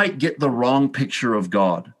you might get the wrong picture of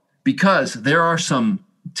God, because there are some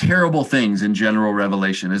terrible things in general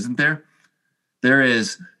revelation, isn't there? There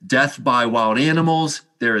is death by wild animals.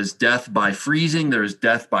 There is death by freezing. There is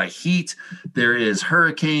death by heat. There is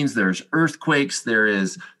hurricanes. There's earthquakes. There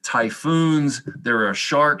is typhoons. There are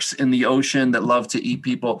sharks in the ocean that love to eat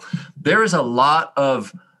people. There is a lot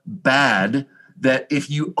of bad that if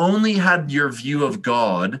you only had your view of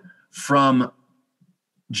God from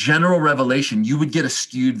general revelation, you would get a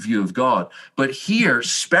skewed view of God. But here,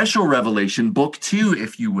 special revelation, book 2,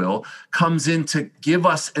 if you will, comes in to give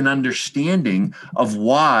us an understanding of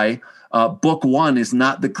why book 1 is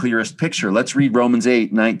not the clearest picture. Let's read Romans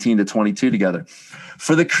 8:19-22 together.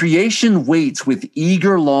 For the creation waits with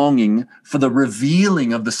eager longing for the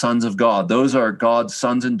revealing of the sons of God. Those are God's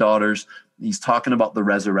sons and daughters. He's talking about the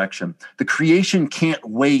resurrection. The creation can't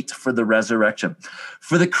wait for the resurrection.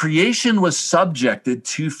 For the creation was subjected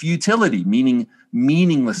to futility, meaning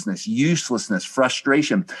meaninglessness, uselessness,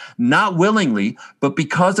 frustration, not willingly, but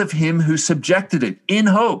because of him who subjected it, in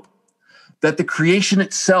hope that the creation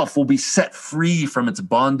itself will be set free from its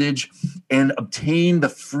bondage and obtain the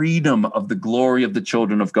freedom of the glory of the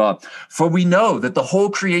children of God. For we know that the whole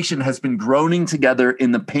creation has been groaning together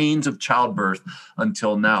in the pains of childbirth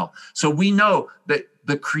until now. So we know that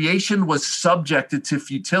the creation was subjected to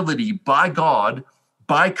futility by God,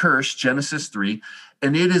 by curse, Genesis 3,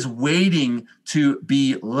 and it is waiting to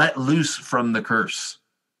be let loose from the curse.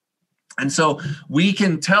 And so we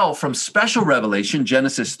can tell from special revelation,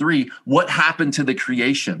 Genesis 3, what happened to the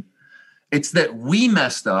creation. It's that we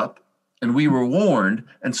messed up and we were warned.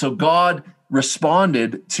 And so God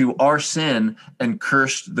responded to our sin and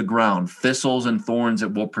cursed the ground. Thistles and thorns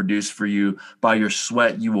it will produce for you. By your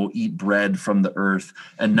sweat, you will eat bread from the earth.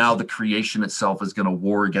 And now the creation itself is going to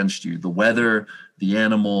war against you. The weather, the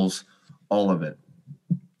animals, all of it.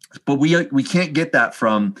 But we can't get that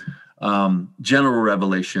from general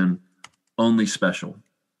revelation. Only special.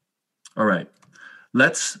 All right,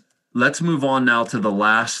 let's move on now to the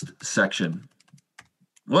last section.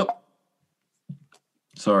 Whoop.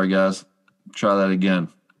 Sorry, guys. Try that again.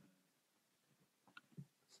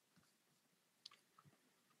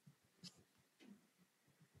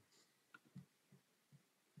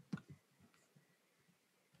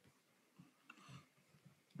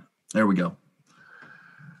 There we go.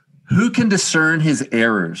 Who can discern his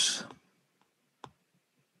errors?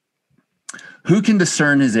 Who can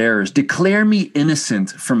discern his errors? Declare me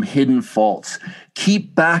innocent from hidden faults.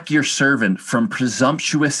 Keep back your servant from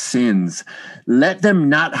presumptuous sins. Let them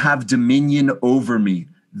not have dominion over me.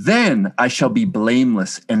 Then I shall be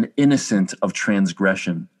blameless and innocent of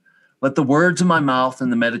transgression. Let the words of my mouth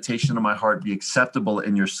and the meditation of my heart be acceptable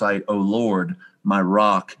in your sight, O Lord, my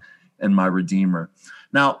rock and my redeemer.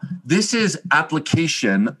 Now, this is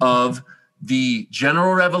application of the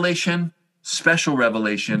general revelation, special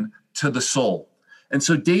revelation, to the soul. And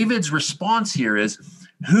so David's response here is,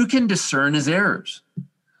 who can discern his errors?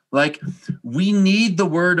 Like, we need the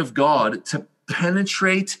word of God to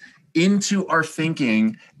penetrate into our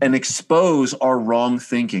thinking and expose our wrong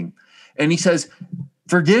thinking. And he says,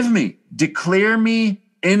 forgive me, declare me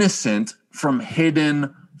innocent from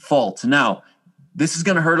hidden fault. Now, this is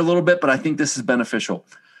going to hurt a little bit, but I think this is beneficial.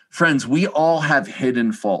 Friends, we all have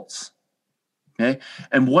hidden faults. Okay.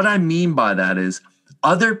 And what I mean by that is,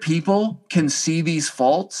 other people can see these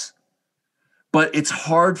faults, but it's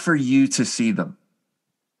hard for you to see them.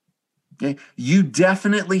 Okay? You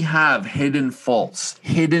definitely have hidden faults,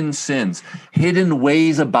 hidden sins, hidden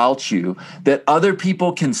ways about you that other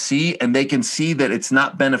people can see, and they can see that it's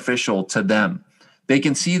not beneficial to them. They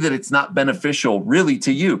can see that it's not beneficial really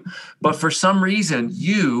to you. But for some reason,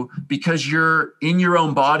 you, because you're in your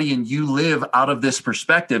own body and you live out of this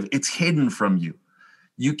perspective, it's hidden from you.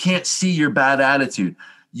 You can't see your bad attitude.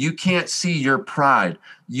 You can't see your pride.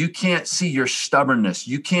 You can't see your stubbornness.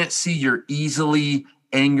 You can't see your easily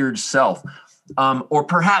angered self. Or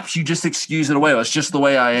perhaps you just excuse it away. Well, it's just the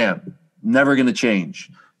way I am. Never going to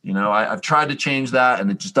change. You know, I've tried to change that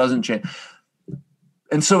and it just doesn't change.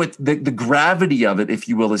 And so the gravity of it, if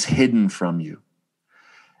you will, is hidden from you.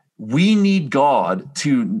 We need God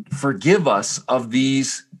to forgive us of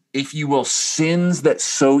these, if you will, sins that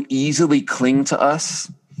so easily cling to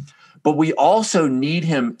us, but we also need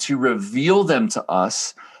him to reveal them to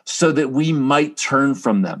us so that we might turn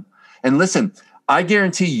from them. And listen, I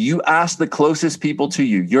guarantee you ask the closest people to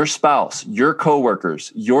you, your spouse, your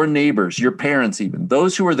coworkers, your neighbors, your parents even,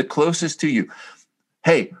 those who are the closest to you,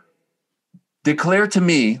 hey, declare to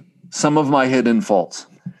me some of my hidden faults,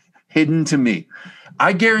 hidden to me.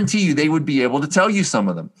 I guarantee you they would be able to tell you some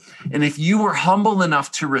of them. And if you were humble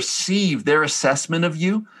enough to receive their assessment of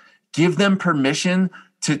you, give them permission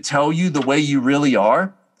to tell you the way you really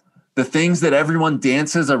are, the things that everyone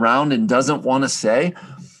dances around and doesn't want to say,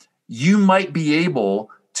 you might be able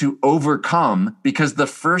to overcome, because the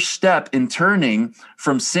first step in turning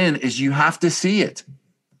from sin is you have to see it.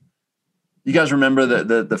 You guys remember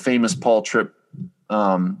the famous Paul Tripp,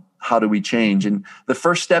 How Do We Change? And the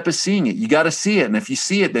first step is seeing it. You got to see it. And if you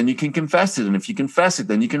see it, then you can confess it. And if you confess it,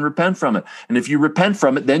 then you can repent from it. And if you repent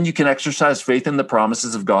from it, then you can exercise faith in the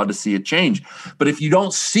promises of God to see it change. But if you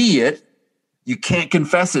don't see it, you can't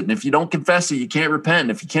confess it. And if you don't confess it, you can't repent.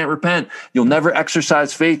 And if you can't repent, you'll never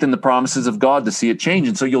exercise faith in the promises of God to see it change.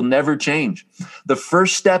 And so you'll never change. The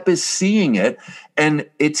first step is seeing it, and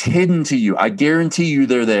it's hidden to you. I guarantee you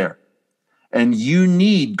they're there. And you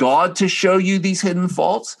need God to show you these hidden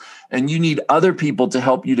faults, and you need other people to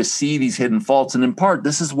help you to see these hidden faults. And in part,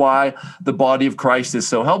 this is why the body of Christ is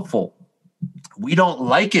so helpful. We don't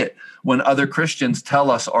like it when other Christians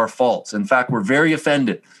tell us our faults. In fact, we're very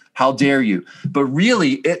offended. How dare you? But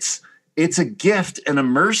really, it's a gift and a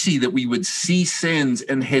mercy that we would see sins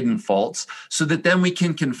and hidden faults, so that then we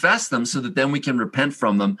can confess them, so that then we can repent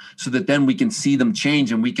from them, so that then we can see them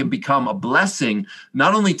change, and we can become a blessing,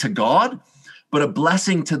 not only to God, but a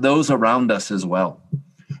blessing to those around us as well.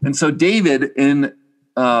 And so David in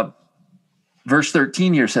verse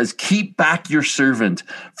 13 here says, keep back your servant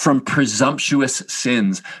from presumptuous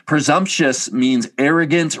sins. Presumptuous means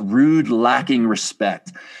arrogant, rude, lacking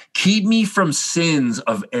respect. Keep me from sins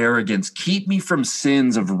of arrogance. Keep me from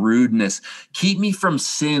sins of rudeness. Keep me from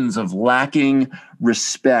sins of lacking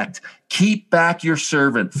respect. Keep back your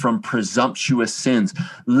servant from presumptuous sins.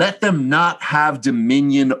 Let them not have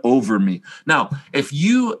dominion over me. Now, if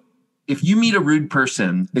you meet a rude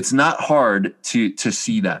person, it's not hard to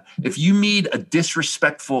see that. If you meet a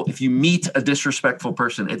disrespectful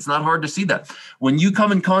person, it's not hard to see that. When you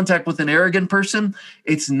come in contact with an arrogant person,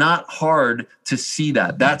 it's not hard to see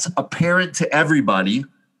that. That's apparent to everybody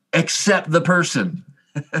except the person.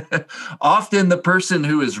 Often the person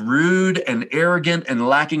who is rude and arrogant and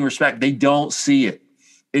lacking respect, they don't see it.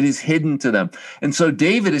 It is hidden to them. And so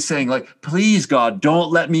David is saying, like, please, God,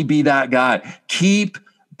 don't let me be that guy. Keep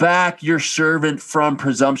back your servant from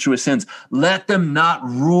presumptuous sins. Let them not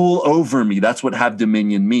rule over me. That's what have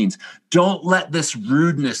dominion means. Don't let this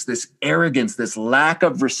rudeness, this arrogance, this lack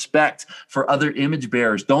of respect for other image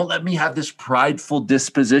bearers, don't let me have this prideful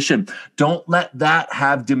disposition. Don't let that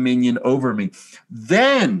have dominion over me.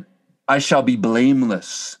 Then I shall be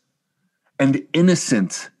blameless and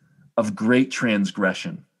innocent of great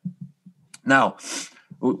transgression. Now,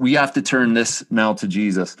 we have to turn this now to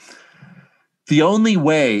Jesus. The only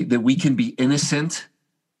way that we can be innocent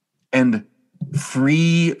and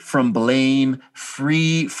free from blame,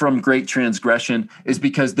 free from great transgression, is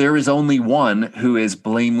because there is only one who is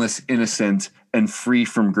blameless, innocent, and free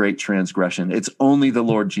from great transgression. It's only the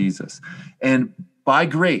Lord Jesus. And by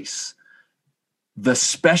grace, the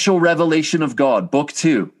special revelation of God, book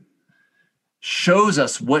 2, shows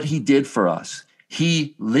us what he did for us.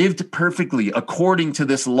 He lived perfectly according to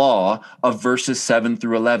this law of verses 7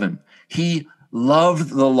 through 11. He loved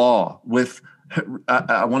the law with,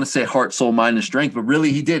 I want to say heart, soul, mind, and strength, but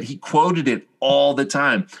really he did. He quoted it all the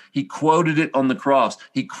time. He quoted it on the cross.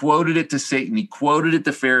 He quoted it to Satan. He quoted it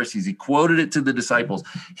to Pharisees. He quoted it to the disciples.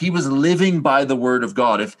 He was living by the word of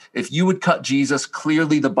God. If you would cut Jesus,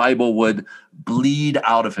 clearly the Bible would bleed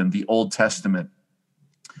out of him, the Old Testament.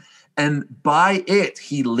 And by it,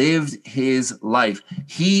 he lived his life.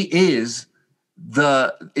 He is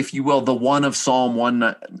if you will, the one of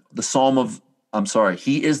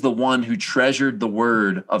he is the one who treasured the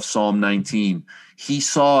word of Psalm 19. He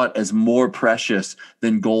saw it as more precious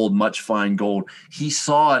than gold, much fine gold. He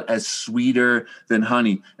saw it as sweeter than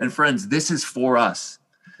honey. And friends, this is for us.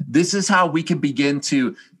 This is how we can begin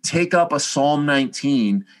to take up a Psalm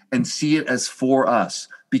 19 and see it as for us,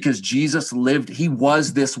 because Jesus lived, he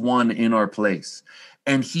was this one in our place.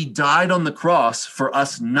 And he died on the cross for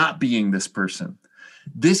us not being this person.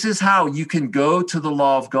 This is how you can go to the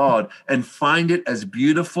law of God and find it as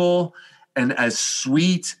beautiful and as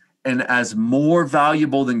sweet and as more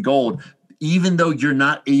valuable than gold, even though you're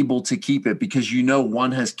not able to keep it, because you know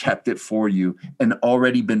one has kept it for you and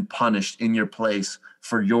already been punished in your place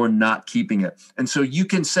for your not keeping it. And so you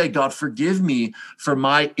can say, God, forgive me for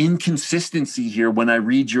my inconsistency here when I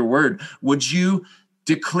read your word. Would you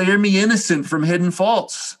declare me innocent from hidden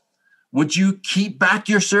faults? Would you keep back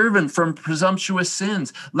your servant from presumptuous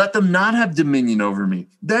sins? Let them not have dominion over me.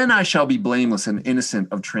 Then I shall be blameless and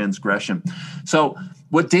innocent of transgression. So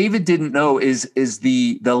what David didn't know is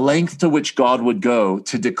the length to which God would go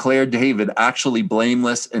to declare David actually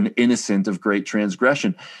blameless and innocent of great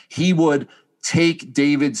transgression. He would take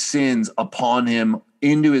David's sins upon him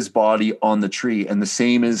into his body on the tree. And the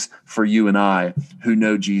same is for you and I who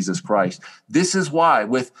know Jesus Christ. This is why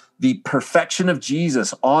with the perfection of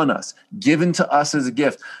Jesus on us, given to us as a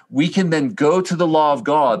gift, we can then go to the law of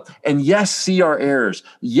God and yes, see our errors,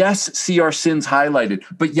 yes, see our sins highlighted,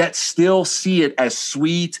 but yet still see it as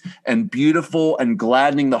sweet and beautiful and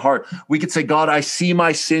gladdening the heart. We could say, God, I see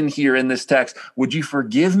my sin here in this text. Would you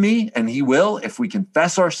forgive me? And he will. If we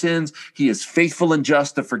confess our sins, he is faithful and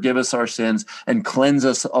just to forgive us our sins and cleanse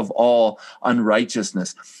us of all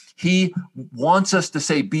unrighteousness. He wants us to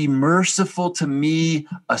say, be merciful to me,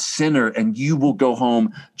 a sinner, and you will go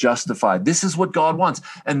home justified. This is what God wants.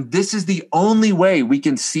 And this is the only way we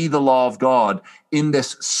can see the law of God in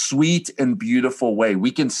this sweet and beautiful way.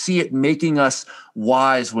 We can see it making us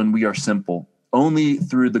wise when we are simple, only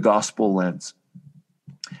through the gospel lens.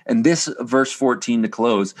 And this verse 14 to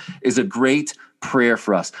close is a great prayer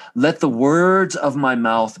for us. Let the words of my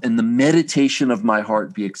mouth and the meditation of my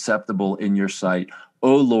heart be acceptable in your sight,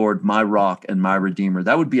 O Lord, my rock and my redeemer.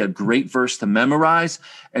 That would be a great verse to memorize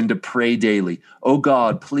and to pray daily. Oh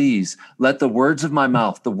God, please let the words of my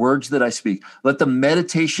mouth, the words that I speak, let the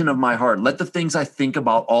meditation of my heart, let the things I think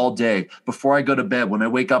about all day, before I go to bed, when I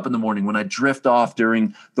wake up in the morning, when I drift off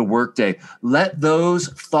during the workday, let those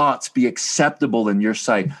thoughts be acceptable in your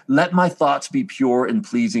sight. Let my thoughts be pure and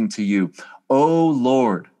pleasing to you. Oh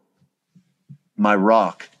Lord, my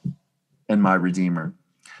rock and my redeemer.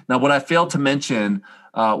 Now, what I failed to mention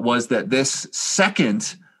was that this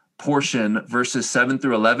second portion, verses 7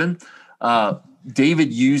 through 11,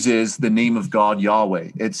 David uses the name of God, Yahweh.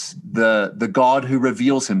 It's the God who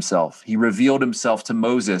reveals himself. He revealed himself to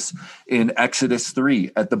Moses in Exodus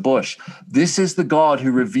 3 at the bush. This is the God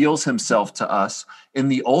who reveals himself to us in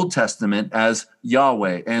the Old Testament as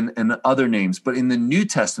Yahweh and other names. But in the New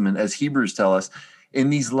Testament, as Hebrews tell us, in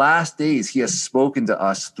these last days, he has spoken to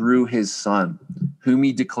us through his Son, whom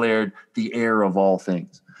he declared the heir of all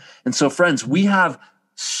things. And so, friends, we have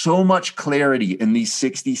so much clarity in these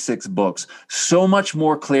 66 books, so much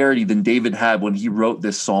more clarity than David had when he wrote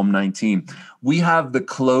this Psalm 19. We have the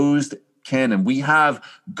closed canon. We have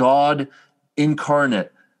God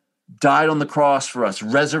incarnate, died on the cross for us,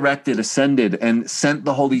 resurrected, ascended, and sent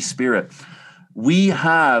the Holy Spirit. We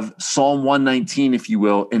have Psalm 119, if you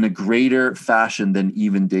will, in a greater fashion than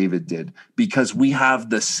even David did, because we have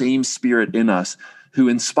the same Spirit in us who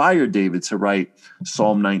inspired David to write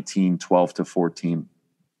Psalm 19, 12 to 14.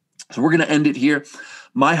 So we're going to end it here.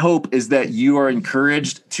 My hope is that you are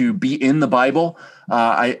encouraged to be in the Bible.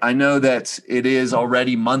 I know that it is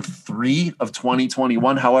already month 3 of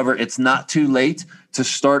 2021. However, it's not too late to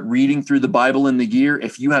start reading through the Bible in the year.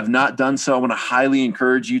 If you have not done so, I want to highly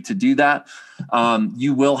encourage you to do that.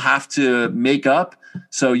 You will have to make up.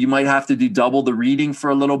 So you might have to do double the reading for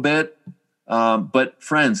a little bit. But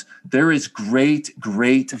friends, there is great,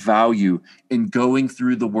 great value in going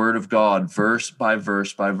through the Word of God, verse by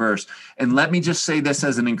verse by verse. And let me just say this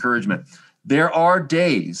as an encouragement. There are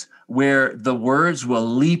days where the words will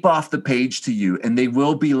leap off the page to you, and they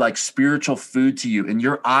will be like spiritual food to you, and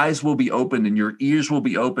your eyes will be open and your ears will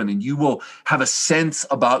be open, and you will have a sense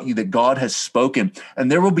about you that God has spoken. And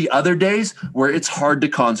there will be other days where it's hard to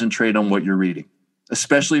concentrate on what you're reading,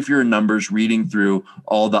 especially if you're in Numbers reading through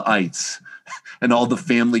all the ites and all the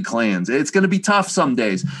family clans. It's going to be tough some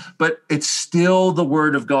days, but it's still the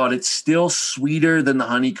Word of God. It's still sweeter than the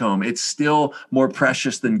honeycomb. It's still more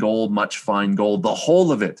precious than gold, much fine gold. The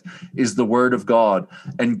whole of it is the Word of God,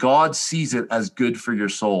 and God sees it as good for your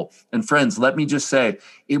soul. And friends, let me just say,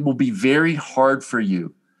 it will be very hard for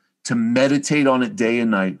you to meditate on it day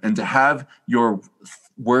and night and to have your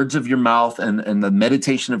words of your mouth and the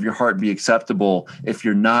meditation of your heart be acceptable if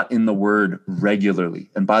you're not in the Word regularly.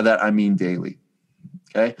 And by that, I mean daily.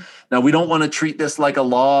 Okay. Now, we don't want to treat this like a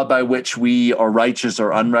law by which we are righteous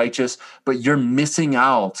or unrighteous, but you're missing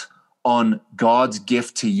out on God's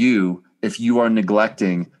gift to you if you are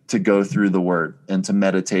neglecting to go through the Word and to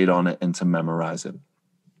meditate on it and to memorize it.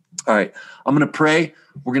 All right. I'm going to pray.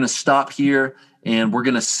 We're going to stop here and we're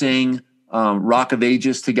going to sing Rock of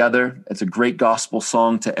Ages together. It's a great gospel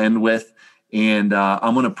song to end with. And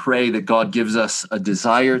I'm going to pray that God gives us a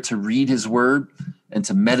desire to read his word and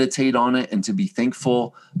to meditate on it and to be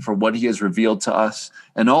thankful for what he has revealed to us,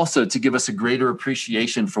 and also to give us a greater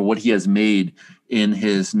appreciation for what he has made in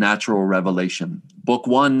his natural revelation. Book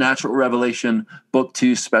 1, natural revelation. Book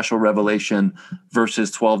 2, special revelation,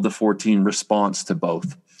 verses 12 to 14, response to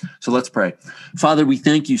both. So let's pray. Father, we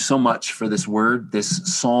thank you so much for this word, this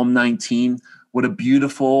Psalm 19. What a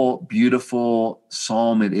beautiful, beautiful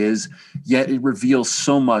psalm it is, yet it reveals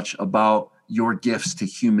so much about your gifts to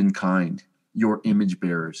humankind, your image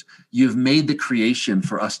bearers. You've made the creation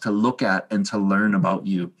for us to look at and to learn about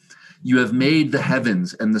you. You have made the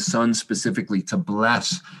heavens and the sun specifically to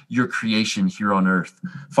bless your creation here on earth.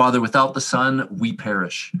 Father, without the Son, we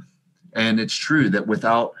perish. And it's true that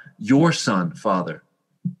without your Son, Father,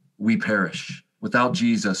 we perish. Without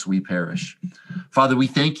Jesus, we perish. Father, we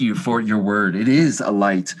thank you for your word. It is a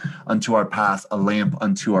light unto our path, a lamp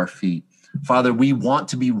unto our feet. Father, we want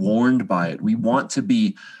to be warned by it. We want to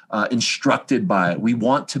be instructed by it. We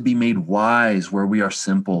want to be made wise where we are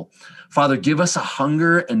simple. Father, give us a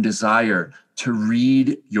hunger and desire to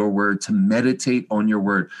read your word, to meditate on your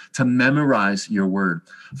word, to memorize your word.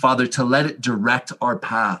 Father, to let it direct our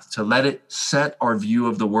path, to let it set our view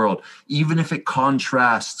of the world, even if it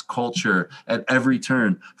contrasts culture at every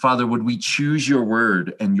turn. Father, would we choose your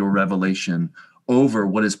word and your revelation over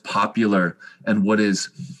what is popular and what is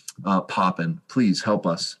poppin'? Please help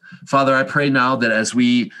us. Father, I pray now that as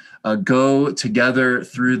we go together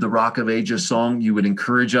through the Rock of Ages song, you would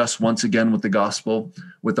encourage us once again with the gospel,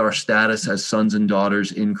 with our status as sons and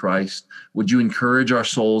daughters in Christ. Would you encourage our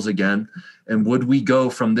souls again? And would we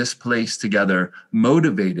go from this place together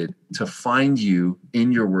motivated to find you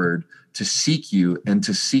in your word, to seek you, and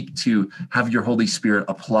to seek to have your Holy Spirit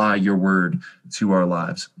apply your word to our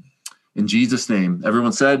lives? In Jesus' name,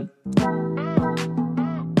 everyone said...